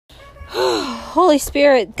Holy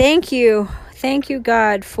Spirit, thank you. Thank you,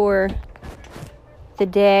 God, for the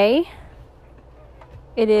day.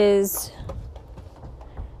 It is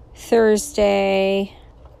Thursday,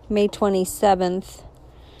 May 27th.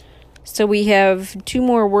 So we have 2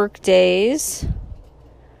 more work days.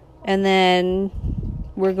 And then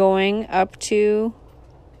we're going up to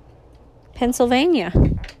Pennsylvania,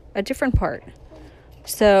 a different part.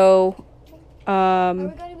 So, are we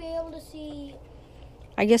going to be able to see?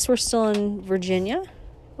 I guess we're still in Virginia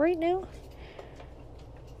right now.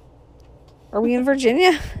 Are we in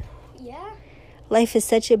Virginia? Yeah. Life is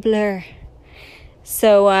such a blur.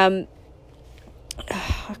 So,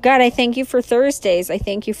 God, I thank you for Thursdays. I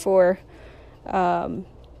thank you for I thought it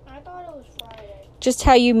was Friday. just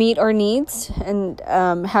how you meet our needs and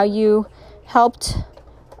how you helped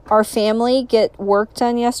our family get work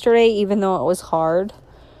done yesterday, even though it was hard.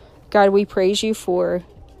 God, we praise you for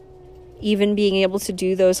even being able to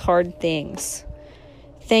do those hard things.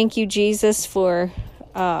 Thank you, Jesus, for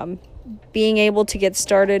being able to get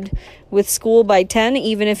started with school by 10,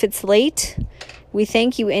 even if it's late. We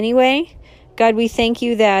thank you anyway. God, we thank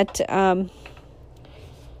you that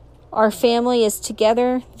our family is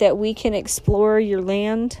together, that we can explore your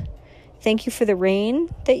land. Thank you for the rain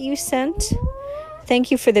that you sent.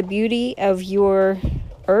 Thank you for the beauty of your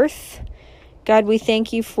earth. God, we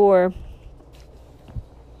thank you for,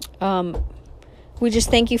 we just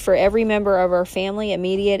thank you for every member of our family,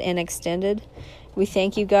 immediate and extended. We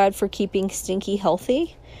thank you, God, for keeping Stinky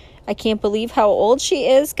healthy. I can't believe how old she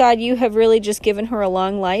is. God, you have really just given her a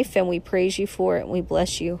long life, and we praise you for it, and we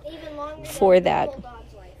bless you for that.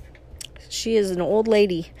 She is an old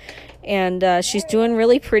lady, and she's doing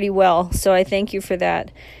really pretty well, so I thank you for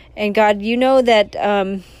that. And God, you know that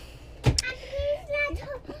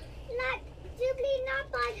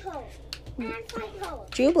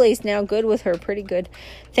Jubilee's now good with her, pretty good.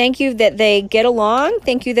 Thank you that they get along.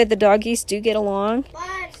 Thank you that the doggies do get along.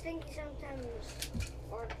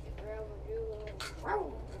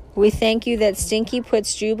 We thank you that Stinky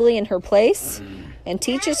puts Jubilee in her place and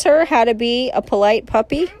teaches her how to be a polite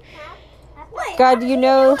puppy. God, you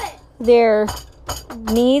know their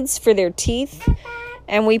needs for their teeth,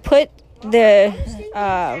 and we put the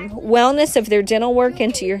wellness of their dental work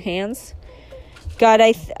into your hands. God,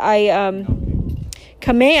 I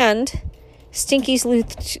command Stinky's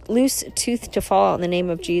loose tooth to fall in the name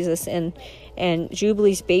of Jesus, and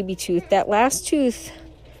Jubilee's baby tooth, that last tooth,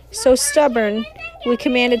 so stubborn, we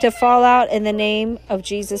command it to fall out in the name of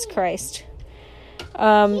Jesus Christ.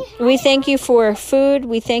 We thank you for food.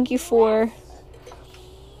 We thank you for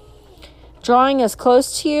drawing us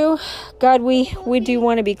close to you. God, we do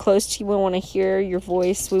want to be close to you. We want to hear your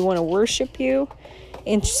voice. We want to worship you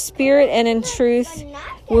in spirit and in truth.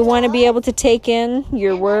 We want to be able to take in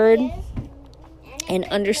your word and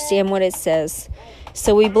understand what it says.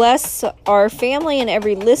 So we bless our family and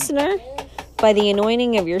every listener by the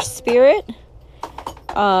anointing of your spirit,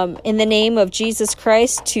 in the name of Jesus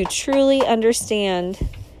Christ, to truly understand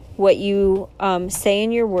what you say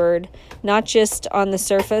in your word, not just on the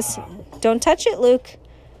surface. Don't touch it, Luke.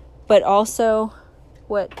 But also,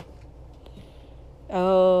 what?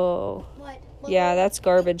 Oh, yeah, that's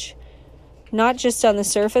garbage. Not just on the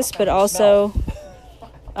surface, but also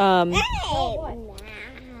the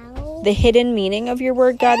hidden meaning of your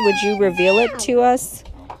word, God. Would you reveal it to us?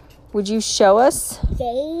 Would you show us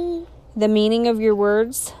the meaning of your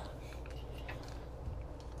words?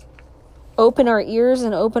 Open our ears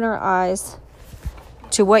and open our eyes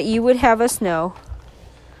to what you would have us know.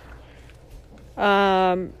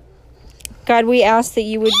 God, we ask that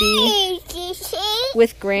you would be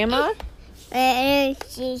with Grandma.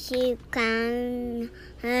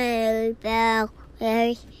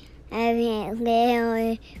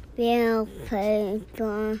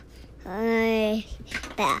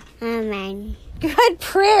 Good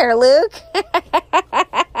prayer, Luke.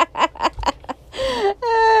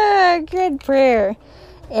 Good prayer.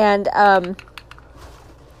 And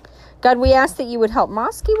God, we ask that you would help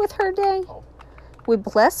Mosky with her day. We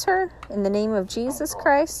bless her in the name of Jesus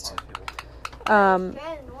Christ.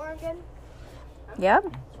 Yep.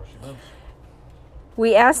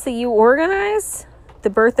 We ask that you organize the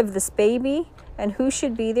birth of this baby and who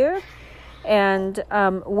should be there, and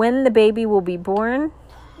when the baby will be born.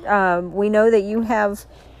 We know that you have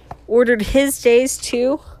ordered his days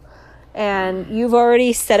too, and you've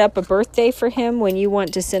already set up a birthday for him when you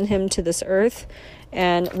want to send him to this earth.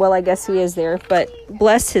 And, well, I guess he is there, but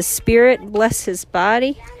bless his spirit, bless his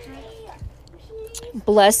body,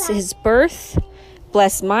 bless his birth,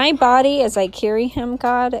 bless my body as I carry him,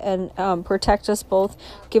 God, and protect us both,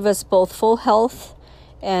 give us both full health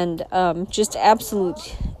and just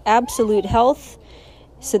absolute health,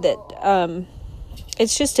 so that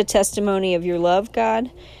it's just a testimony of your love,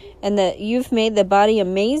 God, and that you've made the body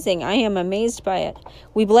amazing. I am amazed by it.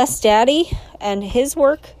 We bless Daddy and his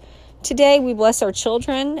work today. We bless our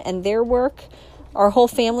children and their work, our whole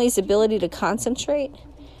family's ability to concentrate.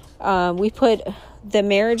 We put the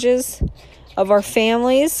marriages of our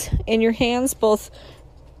families in your hands, both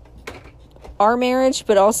our marriage,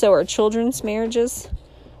 but also our children's marriages.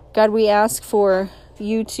 God, we ask for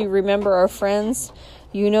you to remember our friends.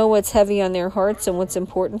 You know what's heavy on their hearts and what's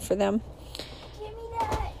important for them.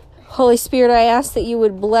 Holy Spirit, I ask that you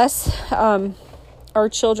would bless our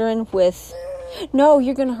children with... No,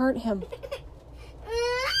 you're going to hurt him.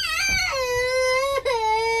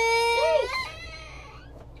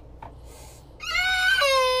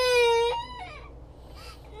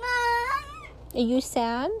 Are you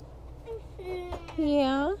sad?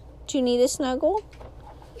 Yeah. Do you need a snuggle?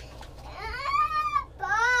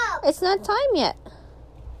 Bob. It's not time yet.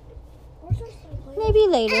 Maybe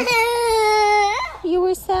later. You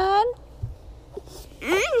were sad?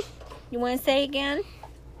 You want to say again?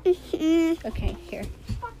 Okay, here.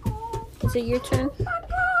 Is it your turn?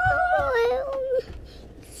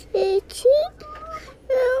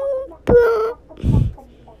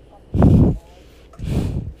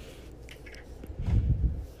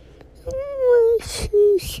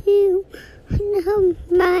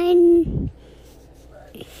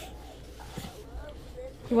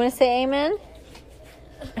 You want to say amen?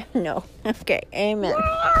 No. Okay, amen.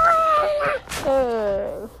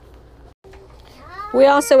 We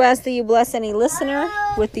also ask that you bless any listener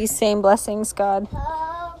with these same blessings, God.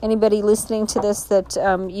 Anybody listening to this, that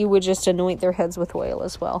you would just anoint their heads with oil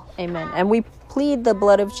as well. Amen. And we plead the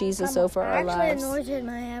blood of Jesus over our lives. I actually anointed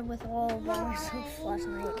my head with oil last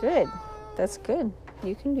night. Good. That's good.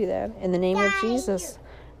 You can do that in the name of Jesus,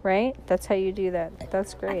 right? That's how you do that.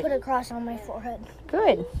 That's great. I put a cross on my forehead.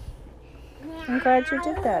 Good. I'm glad you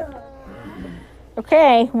did that.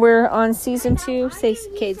 Okay, we're on season 2. Say,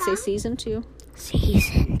 Cade, say season 2.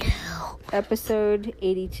 Season 2. Episode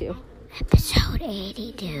 82. Episode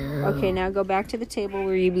 82. Okay, now go back to the table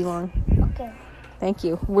where you belong. Okay. Thank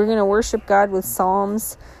you. We're going to worship God with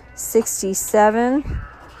Psalms 67,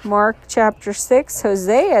 Mark chapter 6,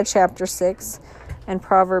 Hosea chapter 6, and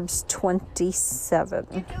Proverbs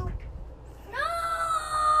 27.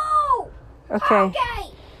 No! Okay. Okay.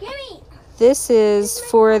 Gimme. This is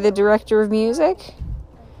for the director of music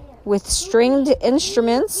with stringed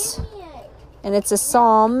instruments, and it's a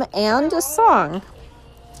psalm and a song.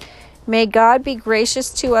 May God be gracious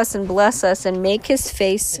to us and bless us and make his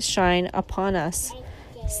face shine upon us.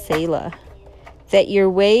 Selah. That your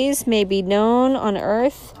ways may be known on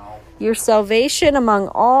earth, your salvation among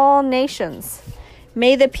all nations.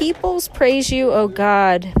 May the peoples praise you, O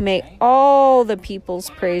God. May all the peoples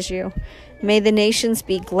praise you. May the nations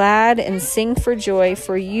be glad and sing for joy,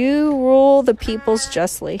 for you rule the peoples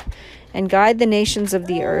justly and guide the nations of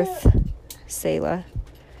the earth. Selah.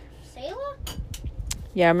 Selah?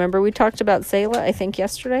 Yeah, remember we talked about Selah, I think,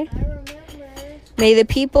 yesterday? I remember. May the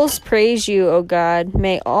peoples praise you, O God.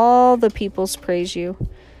 May all the peoples praise you.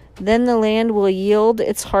 Then the land will yield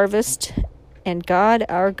its harvest, and God,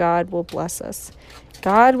 our God, will bless us.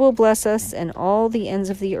 God will bless us, and all the ends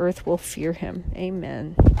of the earth will fear him.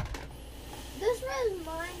 Amen. This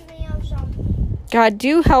reminds me of something. God,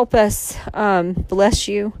 do help us bless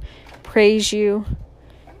you, praise you.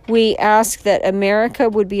 We ask that America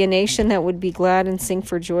would be a nation that would be glad and sing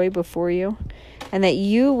for joy before you, and that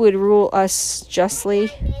you would rule us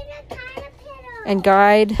justly and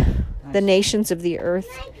guide the nations of the earth.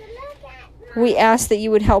 We ask that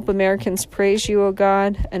you would help Americans praise you, O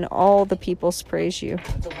God, and all the peoples praise you.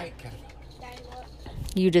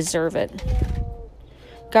 You deserve it.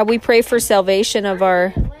 God, we pray for salvation of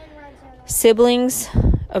our siblings,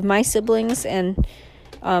 of my siblings, and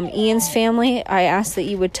Ian's family. I ask that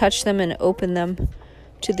you would touch them and open them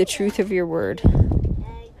to the truth of your word.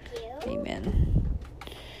 Amen.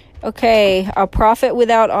 Okay, a prophet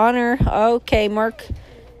without honor. Okay, Mark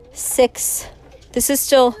 6. This is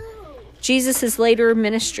still Jesus' later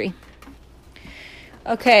ministry.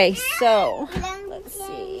 Okay, so let's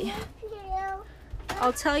see.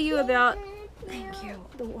 I'll tell you about... Thank you.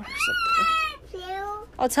 The water's up there.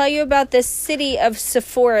 I'll tell you about the city of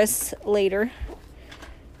Sepphoris later.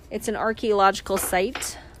 It's an archaeological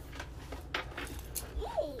site.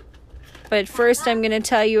 But first I'm going to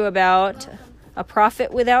tell you about a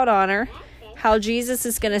prophet without honor, how Jesus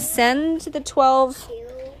is going to send the 12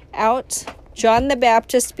 out, John the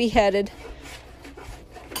Baptist beheaded.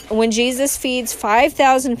 When Jesus feeds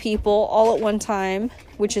 5,000 people all at one time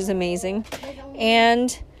which is amazing,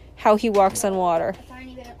 and how he walks on water. A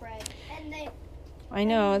tiny bit of bread. And they, I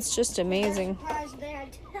know, it's just amazing. surprised they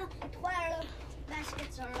had 12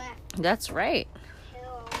 baskets are left. That's right.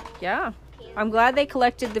 Yeah. I'm glad they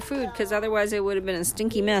collected the food, because otherwise it would have been a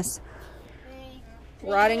stinky mess.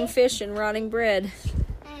 Rotting fish and rotting bread.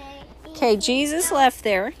 Okay, Jesus left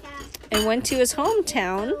there and went to his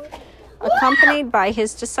hometown, accompanied by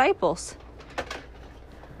his disciples.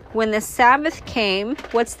 When the Sabbath came,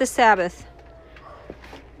 what's the Sabbath?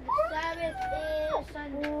 The Sabbath is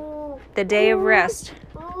Sunday. The day of rest.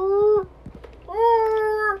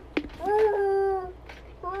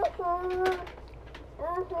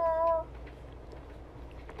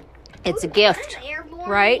 It's a gift, Airborne.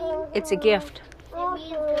 right? It's a gift. It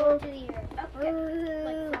means go to the earth. Okay.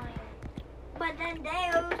 Like flying. But then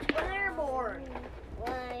Deus was airborne.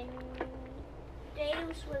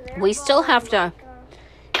 Deus was airborne. We still have to,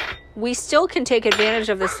 we still can take advantage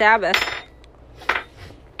of the Sabbath.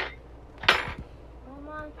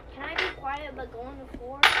 Mama, can I be quiet but go on the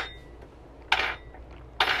floor?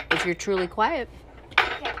 If you're truly quiet.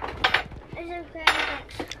 Okay. Is it okay?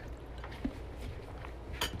 Thanks.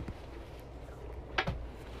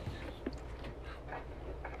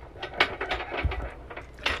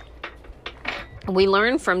 We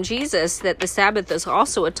learn from Jesus that the Sabbath is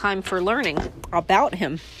also a time for learning about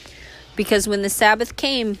him. Because when the Sabbath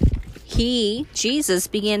came, Jesus,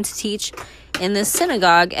 began to teach in the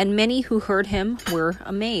synagogue, and many who heard him were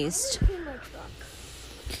amazed.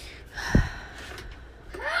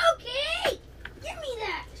 Okay, give me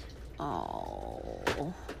that.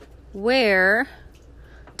 Oh, where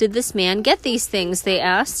did this man get these things? They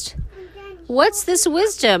asked. What's this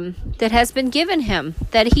wisdom that has been given him,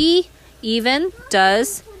 that he even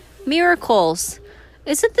does miracles?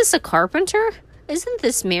 Isn't this a carpenter? Isn't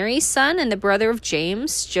this Mary's son and the brother of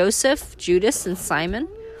James, Joseph, Judas, and Simon?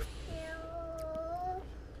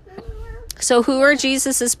 So who are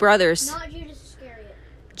Jesus' brothers? Not Judas Iscariot.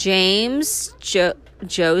 James,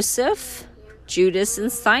 Joseph, Judas,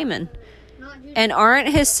 and Simon. Not Judas. And aren't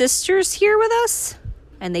his sisters here with us?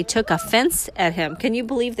 And they took offense at him. Can you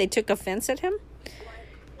believe they took offense at him?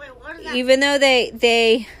 Wait, what is that? Even though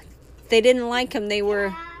they didn't like him, they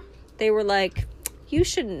were like, you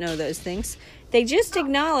shouldn't know those things. They just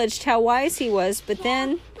acknowledged how wise he was, but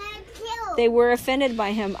then they were offended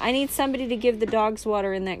by him. I need somebody to give the dogs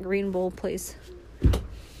water in that green bowl, please.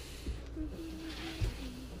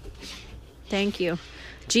 Thank you.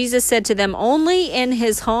 Jesus said to them, only in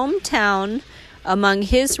his hometown, among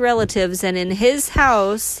his relatives, and in his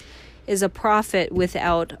house is a prophet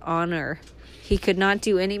without honor. He could not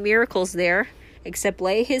do any miracles there, except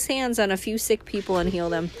lay his hands on a few sick people and heal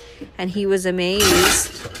them. And he was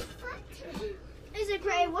amazed Is it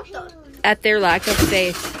gray? What the? at their lack of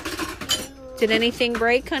faith. Did anything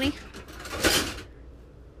break, honey?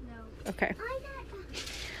 No. Okay.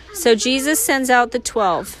 So Jesus sends out the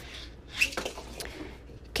 12.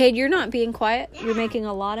 Cade, you're not being quiet. You're making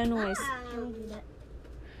a lot of noise. Don't do that.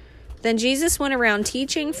 Then Jesus went around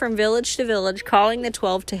teaching from village to village, calling the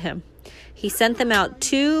 12 to him. He sent them out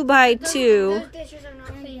 2 by 2 Those dishes are not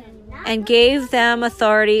clean anymore. and gave them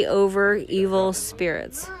authority over evil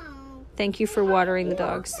spirits. Thank you for watering the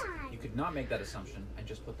dogs. You could not make that assumption. I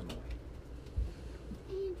just put them away.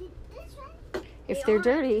 If they're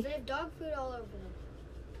dirty. They have dog food all over them.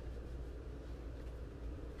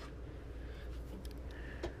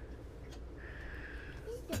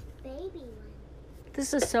 This is the baby one.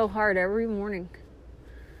 This is so hard every morning.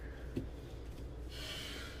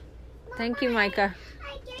 Thank you, Micah.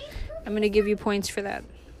 I'm going to give you points for that.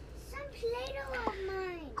 Some Play-Doh of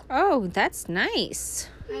mine. Oh, that's nice.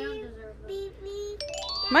 I don't deserve them.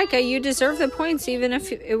 Micah, you deserve the points even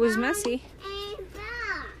if it was messy.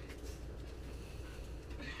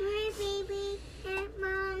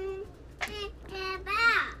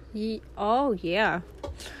 Oh, yeah.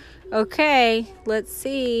 Okay, let's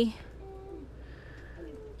see.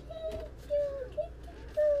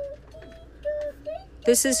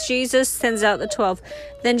 This is Jesus sends out the 12.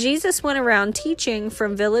 Then Jesus went around teaching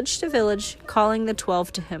from village to village, calling the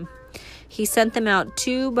 12 to him. He sent them out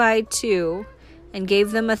 2 by 2 and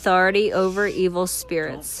gave them authority over evil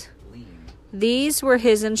spirits. These were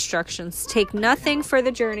his instructions. Take nothing for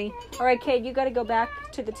the journey. All right, Kate, you got to go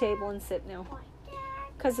back to the table and sit now.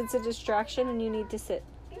 Because it's a distraction and you need to sit.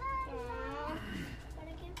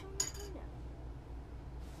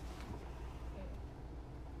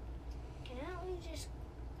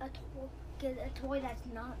 Get a toy that's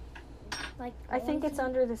not like. I think it's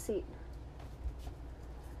under the seat.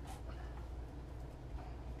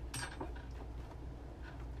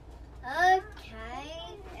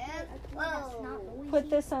 Okay. Whoa. Put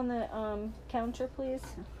this this on the counter, please?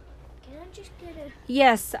 Can I just get a...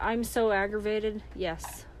 Yes, I'm so aggravated.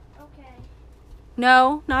 Yes. Okay.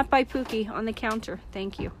 No, not by Pookie. On the counter.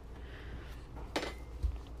 Thank you.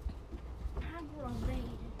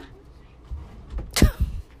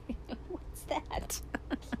 What's that?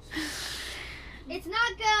 It's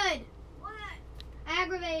not good. What?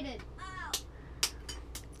 Aggravated.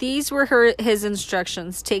 These were his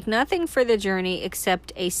instructions. Take nothing for the journey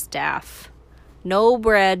except a staff. No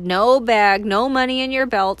bread, no bag, no money in your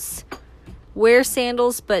belts. Wear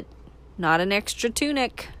sandals, but not an extra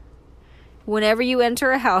tunic. Whenever you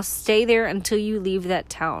enter a house, stay there until you leave that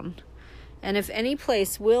town. And if any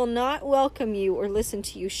place will not welcome you or listen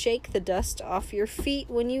to you, shake the dust off your feet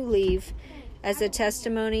when you leave as a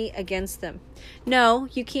testimony against them. No,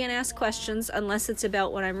 you can't ask questions unless it's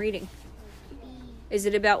about what I'm reading. Is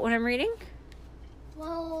it about what I'm reading?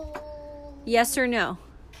 Well... Yes or no?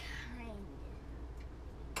 Kind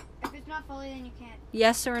of. If it's not fully, then you can't.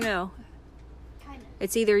 Yes or no? Kind of.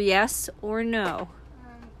 It's either yes or no.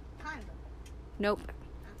 Kind of. Nope.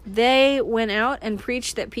 They went out and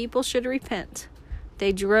preached that people should repent.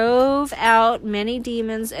 They drove out many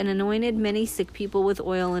demons and anointed many sick people with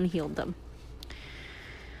oil and healed them.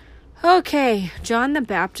 Okay, John the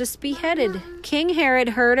Baptist beheaded. King Herod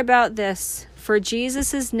heard about this, for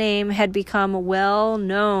Jesus' name had become well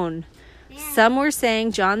known. Some were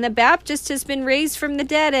saying John the Baptist has been raised from the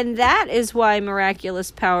dead, and that is why miraculous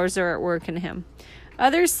powers are at work in him.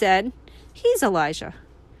 Others said, he's Elijah.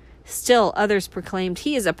 Still, others proclaimed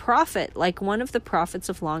he is a prophet, like one of the prophets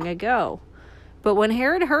of long ago. But when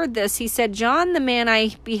Herod heard this, he said, John, the man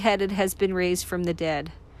I beheaded, has been raised from the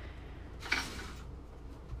dead.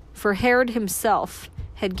 For Herod himself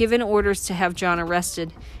had given orders to have John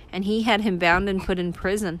arrested, and he had him bound and put in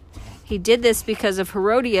prison. He did this because of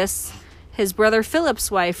Herodias, his brother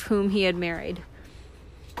Philip's wife, whom he had married.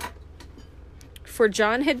 For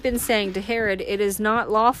John had been saying to Herod, it is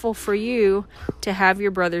not lawful for you to have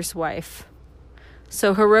your brother's wife.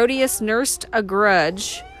 So Herodias nursed a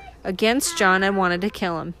grudge against John and wanted to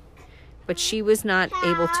kill him. But she was not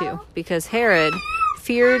able to, because Herod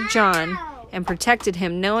feared John and protected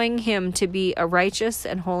him, knowing him to be a righteous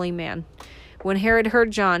and holy man. When Herod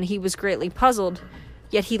heard John, he was greatly puzzled,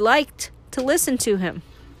 yet he liked to listen to him.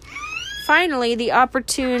 Finally, the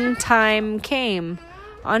opportune time came.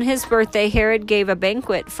 On his birthday, Herod gave a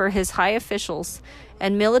banquet for his high officials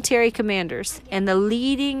and military commanders and the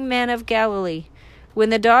leading men of Galilee. When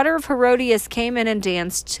the daughter of Herodias came in and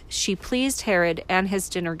danced, she pleased Herod and his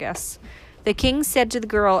dinner guests. The king said to the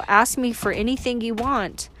girl, ask me for anything you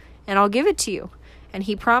want, and I'll give it to you. And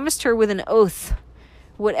he promised her with an oath,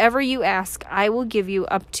 whatever you ask, I will give you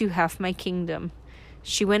up to half my kingdom.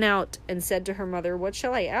 She went out and said to her mother, what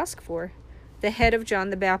shall I ask for? The head of John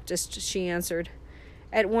the Baptist, she answered.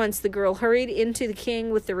 At once the girl hurried into the king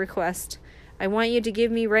with the request, I want you to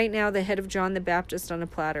give me right now the head of John the Baptist on a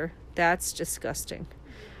platter. That's disgusting.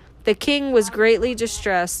 The king was greatly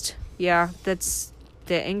distressed. Yeah, that's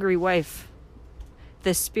the angry wife.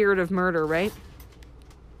 The spirit of murder, right?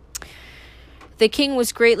 The king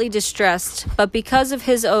was greatly distressed, but because of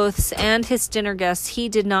his oaths and his dinner guests, he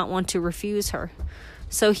did not want to refuse her.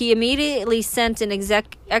 So he immediately sent an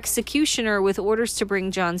executioner with orders to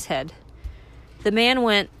bring John's head. The man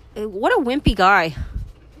went, what a wimpy guy.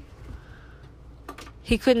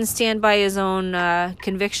 He couldn't stand by his own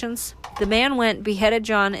convictions. The man went, beheaded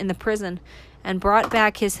John in the prison, and brought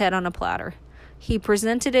back his head on a platter. He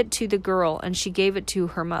presented it to the girl, and she gave it to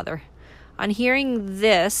her mother. On hearing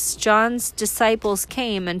this, John's disciples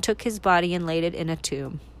came and took his body and laid it in a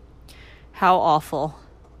tomb. How awful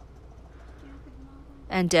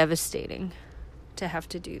and devastating to have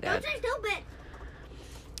to do that. Don't say stupid.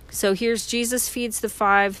 So here's Jesus feeds the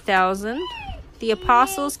 5,000. The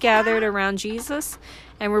apostles gathered around Jesus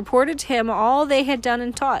and reported to him all they had done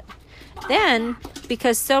and taught. Then,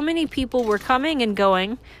 because so many people were coming and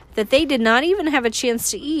going that they did not even have a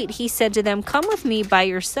chance to eat, he said to them, come with me by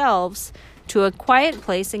yourselves to a quiet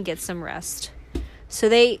place and get some rest. So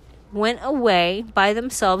they went away by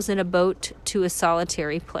themselves in a boat to a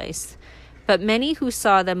solitary place. But many who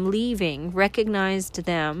saw them leaving recognized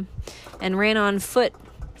them and ran on foot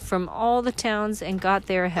from all the towns and got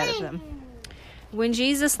there ahead of them. When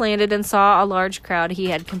Jesus landed and saw a large crowd, he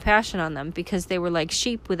had compassion on them because they were like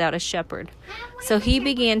sheep without a shepherd. So he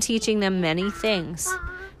began teaching them many things.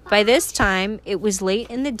 By this time, it was late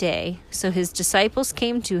in the day, so his disciples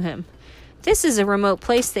came to him. This is a remote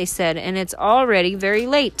place, they said, and it's already very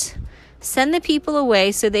late. Send the people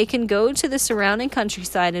away so they can go to the surrounding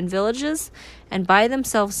countryside and villages and buy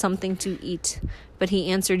themselves something to eat. But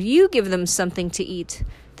he answered, you give them something to eat.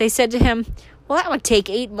 They said to him, Well, that would take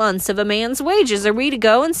 8 months of a man's wages. Are we to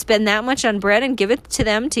go and spend that much on bread and give it to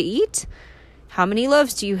them to eat? How many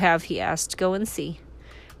loaves do you have? He asked. Go and see.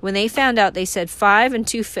 When they found out, they said, 5 and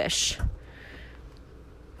 2 fish.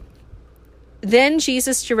 Then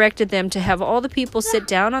Jesus directed them to have all the people sit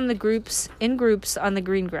down in groups on the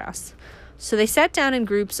green grass. So they sat down in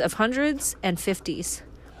groups of hundreds and 50s.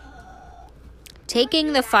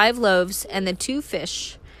 Taking the 5 loaves and the 2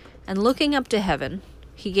 fish, and looking up to heaven,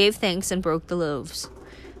 he gave thanks and broke the loaves.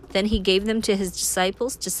 Then he gave them to his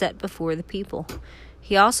disciples to set before the people.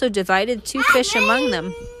 He also divided 2 fish among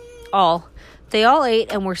them all. They all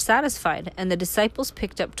ate and were satisfied, and the disciples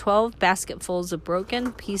picked up 12 basketfuls of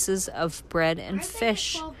broken pieces of bread and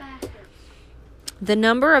fish. The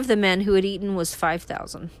number of the men who had eaten was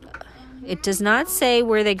 5,000. It does not say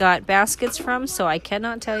where they got baskets from, so I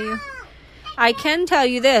cannot tell you. I can tell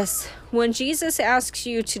you this. When Jesus asks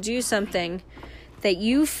you to do something that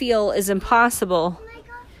you feel is impossible,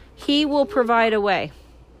 he will provide a way.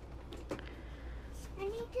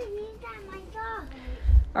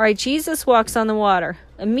 All right, Jesus walks on the water.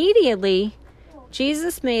 Immediately,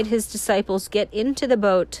 Jesus made his disciples get into the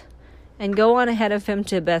boat and go on ahead of him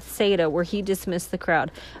to Bethsaida, where he dismissed the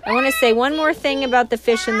crowd. I want to say one more thing about the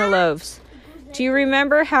fish and the loaves. Do you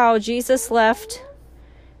remember how Jesus left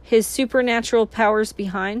his supernatural powers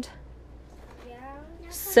behind?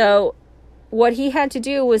 So what he had to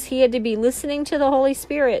do was he had to be listening to the Holy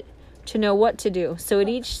Spirit to know what to do. So at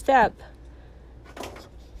each step,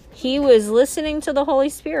 he was listening to the Holy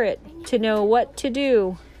Spirit to know what to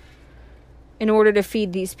do in order to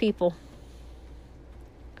feed these people.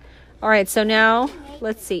 All right, so now,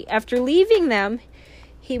 let's see. After leaving them,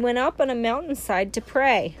 he went up on a mountainside to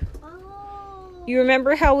pray. You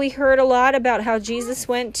remember how we heard a lot about how Jesus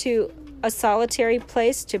went to a solitary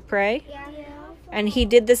place to pray? And he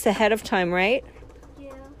did this ahead of time, right?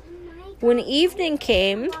 When evening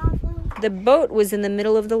came, the boat was in the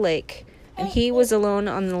middle of the lake, and he was alone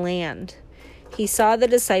on the land. He saw the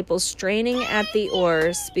disciples straining at the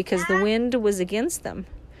oars because the wind was against them.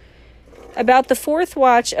 About the 4th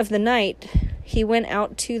watch of the night, he went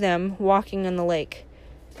out to them walking on the lake.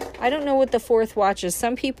 I don't know what the 4th watch is.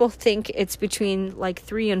 Some people think it's between like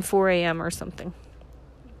 3 and 4 a.m. or something.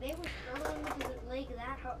 They were struggling with the lake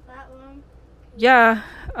that long? Yeah.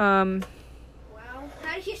 Wow.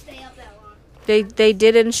 How did you stay up that long? They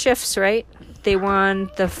did in shifts, right? They were on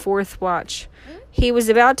the 4th watch. He was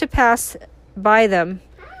about to pass by them,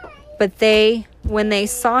 but when they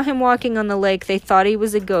saw him walking on the lake, they thought he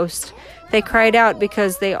was a ghost. They cried out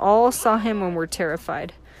because they all saw him and were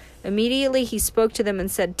terrified. Immediately he spoke to them and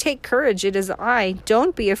said, "Take courage, it is I.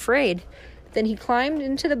 Don't be afraid." Then he climbed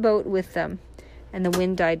into the boat with them, and the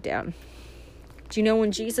wind died down. Do you know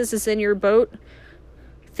when Jesus is in your boat,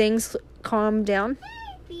 things calm down?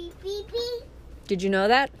 Beep, beep, beep. Did you know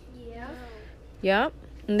that? Yeah. Yeah.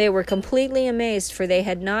 And they were completely amazed, for they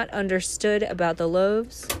had not understood about the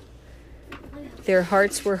loaves. Their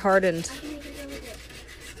hearts were hardened.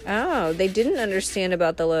 Oh, they didn't understand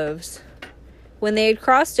about the loaves. When they had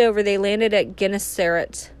crossed over, they landed at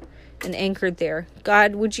Gennesaret and anchored there.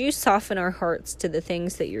 God, would you soften our hearts to the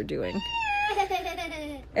things that you're doing?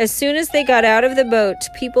 As soon as they got out of the boat,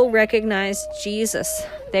 people recognized Jesus.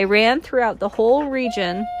 They ran throughout the whole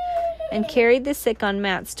region and carried the sick on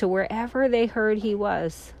mats to wherever they heard he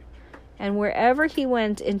was. And wherever he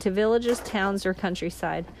went, into villages, towns, or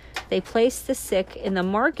countryside, they placed the sick in the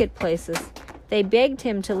marketplaces. They begged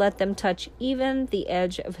him to let them touch even the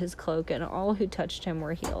edge of his cloak, and all who touched him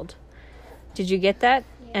were healed. Did you get that?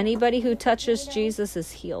 Yeah. Anybody who touches Jesus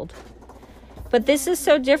is healed. But this is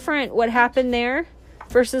so different, what happened there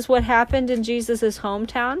versus what happened in Jesus'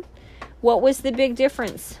 hometown. What was the big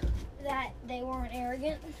difference? That they weren't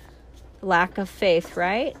arrogant. Lack of faith,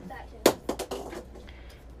 right?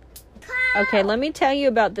 Okay, let me tell you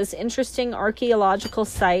about this interesting archaeological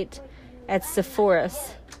site at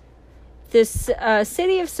Sepphoris. This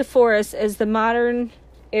city of Sepphoris is the modern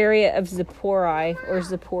area of Zippori, or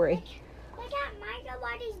Zippori. Look at Micah,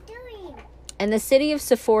 what he's doing. And the city of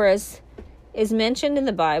Sepphoris is mentioned in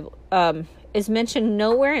the Bible, is mentioned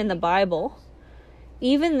nowhere in the Bible.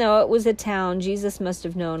 Even though it was a town Jesus must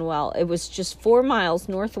have known well. It was just 4 miles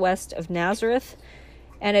northwest of Nazareth,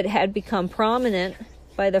 and it had become prominent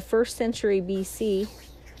by the 1st century BC,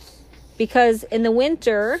 because in the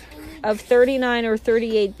winter of 39 or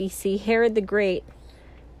 38 BC, Herod the Great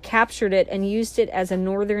captured it and used it as a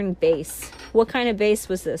northern base. What kind of base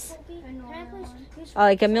was this?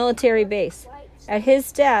 Like a military base. At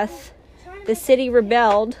his death, the city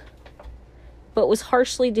rebelled, but was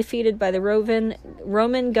harshly defeated by the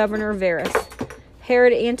Roman governor Varus.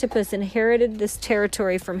 Herod Antipas inherited this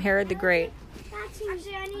territory from Herod the Great.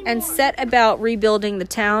 and set about rebuilding the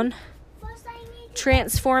town,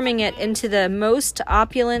 transforming it into the most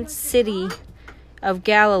opulent city of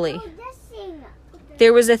Galilee.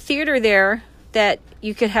 There was a theater there that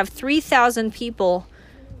you could have 3,000 people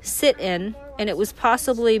sit in, and it was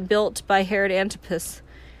possibly built by Herod Antipas.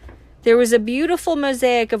 There was a beautiful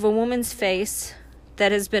mosaic of a woman's face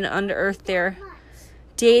that has been unearthed there,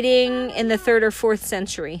 dating in the 3rd or 4th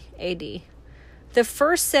century AD. The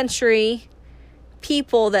 1st century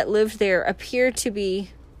people that lived there appeared to be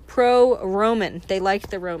pro-Roman. They liked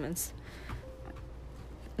the Romans.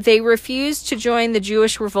 They refused to join the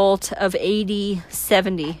Jewish revolt of AD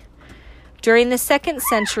 70. During the 2nd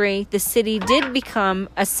century, the city did become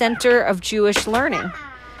a center of Jewish learning.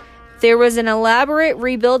 There was an elaborate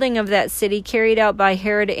rebuilding of that city carried out by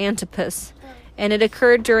Herod Antipas, and it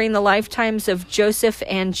occurred during the lifetimes of Joseph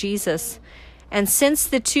and Jesus. And since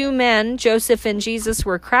the two men, Joseph and Jesus,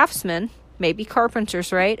 were craftsmen, maybe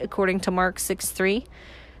carpenters, right, according to Mark 6:3,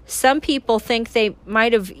 some people think they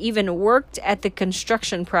might have even worked at the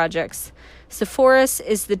construction projects. Sepphoris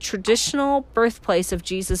is the traditional birthplace of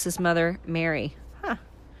Jesus' mother, Mary. Huh.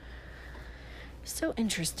 So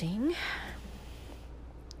interesting.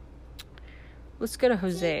 Let's go to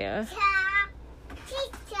Hosea.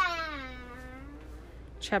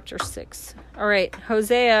 Chapter 6. All right,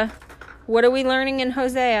 Hosea. What are we learning in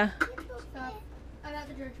Hosea? About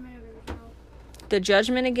the judgment of Israel. The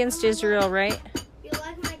judgment against Israel, right? You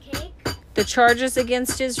like my cake? The charges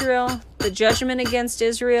against Israel. The judgment against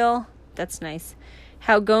Israel. That's nice.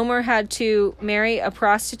 How Gomer had to marry a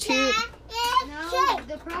prostitute. No,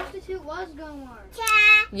 the prostitute was Gomer.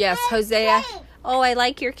 Yes, Hosea. Oh, I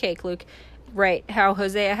like your cake, Luke. Right, how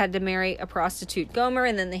Hosea had to marry a prostitute Gomer,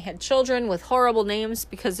 and then they had children with horrible names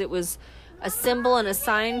because it was a symbol and a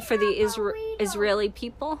sign for the Israeli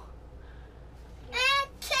people.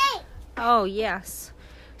 Oh, yes.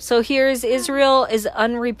 So here's Israel is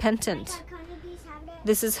unrepentant.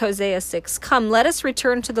 This is Hosea 6. Come, let us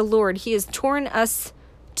return to the Lord. He has torn us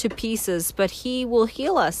to pieces, but he will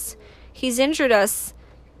heal us. He's injured us,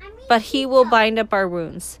 but he will bind up our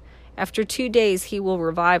wounds. After 2 days, he will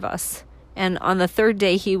revive us. And on the 3rd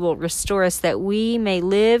day, he will restore us that we may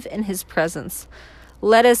live in his presence.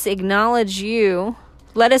 Let us acknowledge you.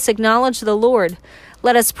 Let us acknowledge the Lord.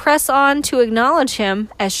 Let us press on to acknowledge him.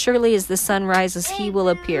 As surely as the sun rises, he will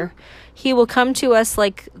appear. He will come to us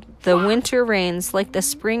like the winter rains, like the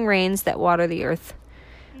spring rains that water the earth.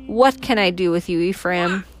 What can I do with you,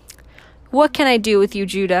 Ephraim? What can I do with you,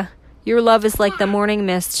 Judah? Your love is like the morning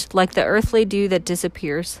mist, like the earthly dew that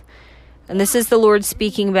disappears. And this is the Lord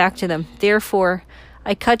speaking back to them. Therefore,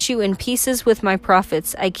 I cut you in pieces with my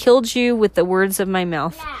prophets. I killed you with the words of my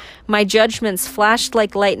mouth. My judgments flashed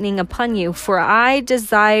like lightning upon you, for I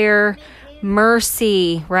desire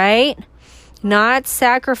mercy, right? Not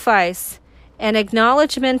sacrifice. An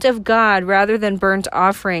acknowledgement of God rather than burnt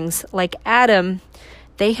offerings. Like Adam,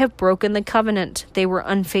 they have broken the covenant. They were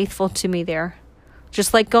unfaithful to me there.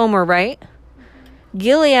 Just like Gomer, right?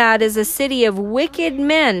 Gilead is a city of wicked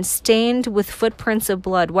men stained with footprints of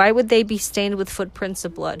blood. Why would they be stained with footprints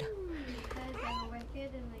of blood? Because they were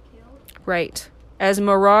wicked and they killed. Right. As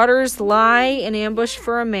marauders lie in ambush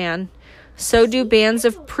for a man, so do bands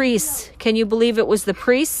of priests. Can you believe it was the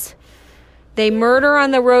priests? They murder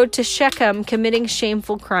on the road to Shechem, committing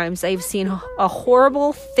shameful crimes. I've seen a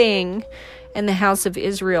horrible thing in the house of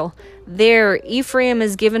Israel. There, Ephraim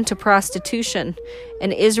is given to prostitution,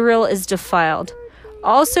 and Israel is defiled.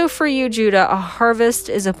 Also for you, Judah, a harvest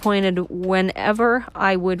is appointed whenever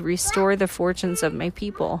I would restore the fortunes of my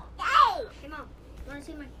people. Hey, Mom, you want to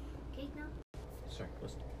see my cake now? Sorry,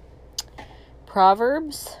 listen.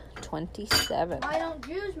 Proverbs 27. Why don't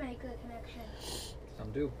Jews make the connection?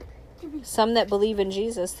 Some do. Some that believe in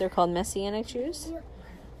Jesus, they're called Messianic Jews.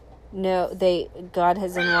 No, God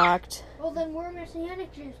has unlocked. Well, then we're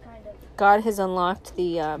Messianic Jews, kind of. God has unlocked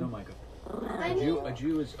the. No, Micah. A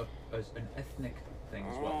Jew is an ethnic thing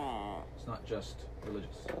as well. It's not just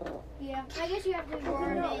religious. Yeah, I guess you have to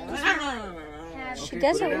word it. She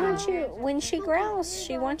doesn't want you. When she growls,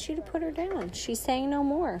 she wants you to put her down. She's saying no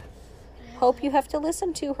more. Hope you have to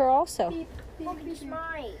listen to her also. Be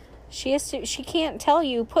smart. She has to. She can't tell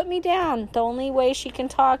you, put me down. The only way she can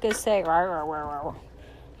talk is say, "Rah, rah, rah, rah."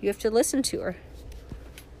 You have to listen to her.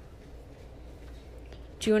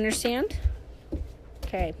 Do you understand?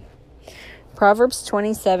 Okay. Proverbs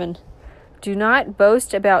 27. Do not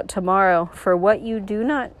boast about tomorrow, for you do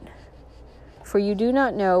not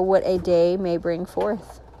know what a day may bring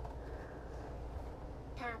forth.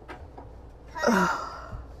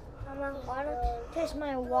 Mama, why don't you taste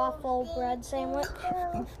my waffle bread sandwich?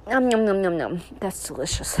 Nom nom nom nom nom. That's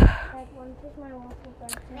delicious. I'd want to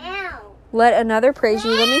Now. Let another praise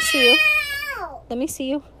you. Let me see you. Now. Let me see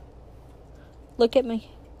you. Look at me.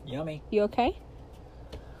 Yummy. You okay?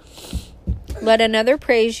 Let another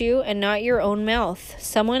praise you and not your own mouth,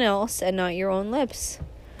 someone else and not your own lips.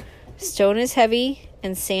 Stone is heavy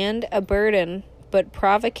and sand a burden, but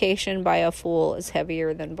provocation by a fool is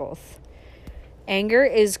heavier than both. Anger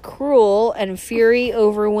is cruel and fury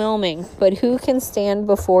overwhelming, but who can stand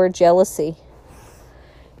before jealousy?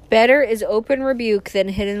 Better is open rebuke than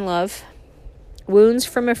hidden love. Wounds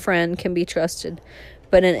from a friend can be trusted,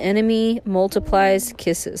 but an enemy multiplies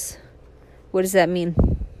kisses. What does that mean?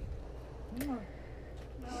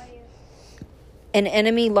 An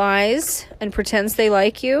enemy lies and pretends they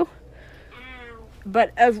like you,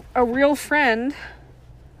 but a real friend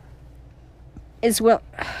is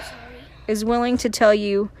willing to tell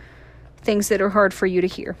you things that are hard for you to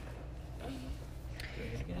hear.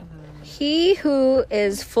 He who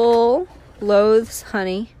is full loathes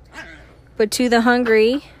honey, but to the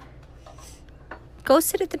hungry, go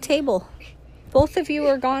sit at the table. Both of you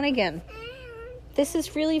are gone again. This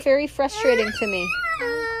is really very frustrating to me.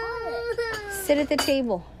 Sit at the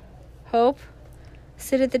table. Hope,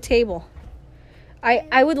 sit at the table.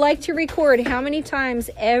 I would like to record how many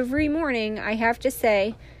times every morning I have to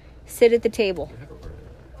say, sit at the table.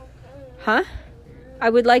 Huh?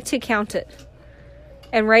 I would like to count it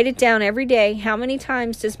and write it down every day. How many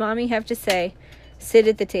times does mommy have to say, sit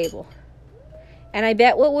at the table? And I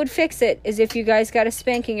bet what would fix it is if you guys got a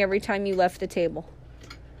spanking every time you left the table.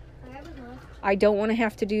 I don't want to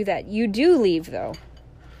have to do that. You do leave, though.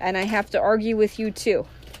 And I have to argue with you, too.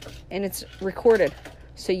 And it's recorded,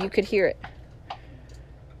 so you could hear it.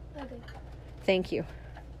 Okay. Thank you.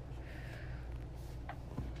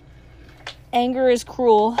 Anger is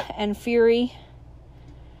cruel and fury.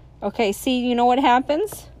 Okay, see, you know what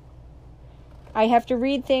happens? I have to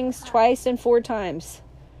read things twice and 4 times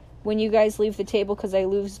when you guys leave the table because I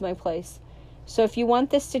lose my place. So if you want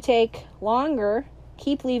this to take longer,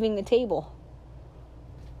 keep leaving the table.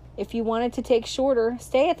 If you want it to take shorter,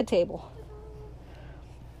 stay at the table.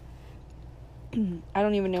 I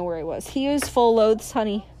don't even know where I was. He who is full loathes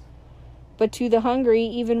honey, but to the hungry,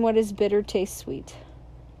 even what is bitter tastes sweet.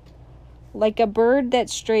 Like a bird that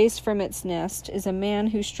strays from its nest is a man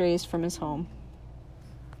who strays from his home.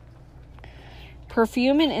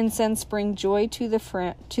 Perfume and incense bring joy to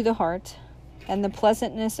the heart, and the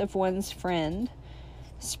pleasantness of one's friend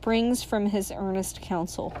springs from his earnest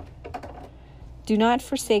counsel. Do not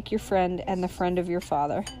forsake your friend and the friend of your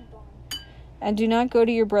father, and do not go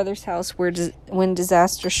to your brother's house when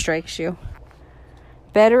disaster strikes you.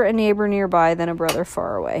 Better a neighbor nearby than a brother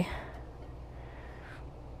far away.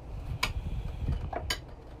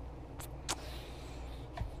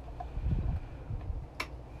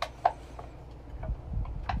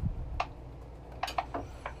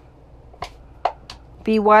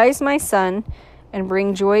 Be wise, my son, and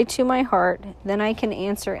bring joy to my heart. Then I can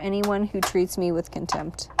answer anyone who treats me with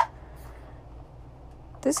contempt.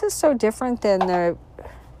 This is so different than the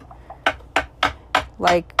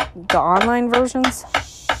online versions.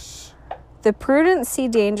 The prudent see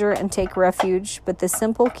danger and take refuge, but the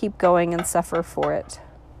simple keep going and suffer for it.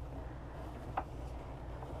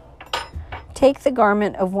 Take the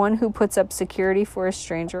garment of one who puts up security for a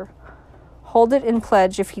stranger. Hold it in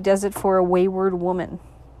pledge if he does it for a wayward woman.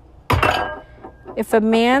 If a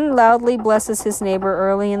man loudly blesses his neighbor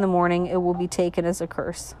early in the morning, it will be taken as a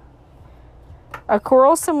curse. A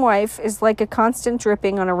quarrelsome wife is like a constant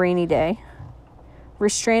dripping on a rainy day.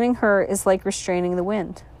 Restraining her is like restraining the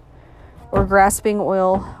wind, or grasping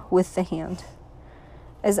oil with the hand.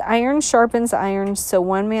 As iron sharpens iron, so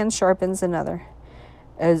one man sharpens another.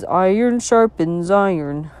 As iron sharpens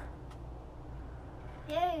iron.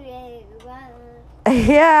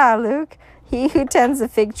 Yeah, Luke. He who tends a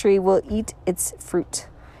fig tree will eat its fruit,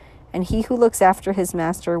 and he who looks after his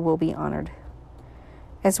master will be honored.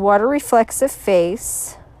 As water reflects a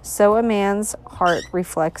face, so a man's heart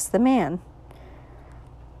reflects the man.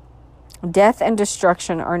 Death and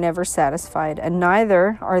destruction are never satisfied, and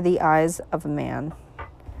neither are the eyes of a man.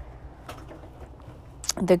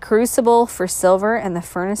 The crucible for silver and the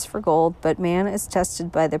furnace for gold, but man is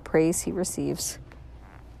tested by the praise he receives.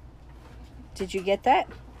 Did you get that?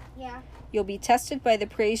 Yeah. You'll be tested by the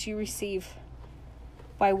praise you receive,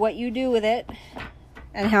 by what you do with it,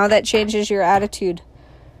 and how that changes your attitude.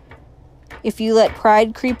 If you let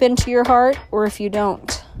pride creep into your heart, or if you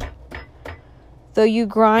don't. Though you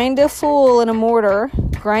grind a fool in a mortar,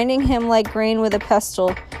 grinding him like grain with a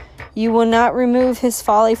pestle, you will not remove his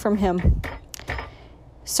folly from him.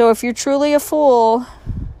 So if you're truly a fool,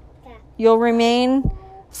 you'll remain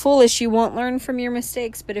foolish, you won't learn from your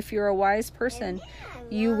mistakes. But if you're a wise person,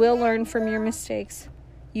 you will learn from your mistakes.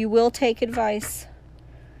 You will take advice.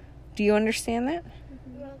 Do you understand that?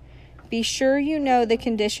 Be sure you know the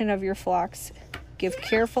condition of your flocks. Give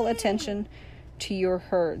careful attention to your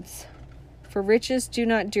herds. For riches do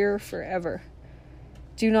not endure forever.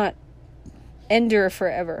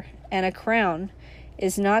 And a crown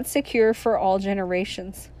is not secure for all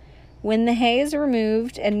generations. When the hay is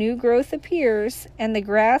removed and new growth appears, and the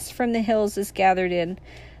grass from the hills is gathered in,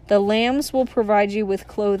 the lambs will provide you with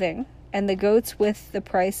clothing, and the goats with the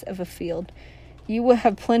price of a field. You will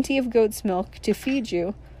have plenty of goat's milk to feed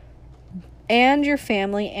you and your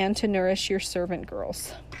family, and to nourish your servant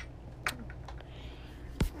girls.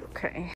 Okay.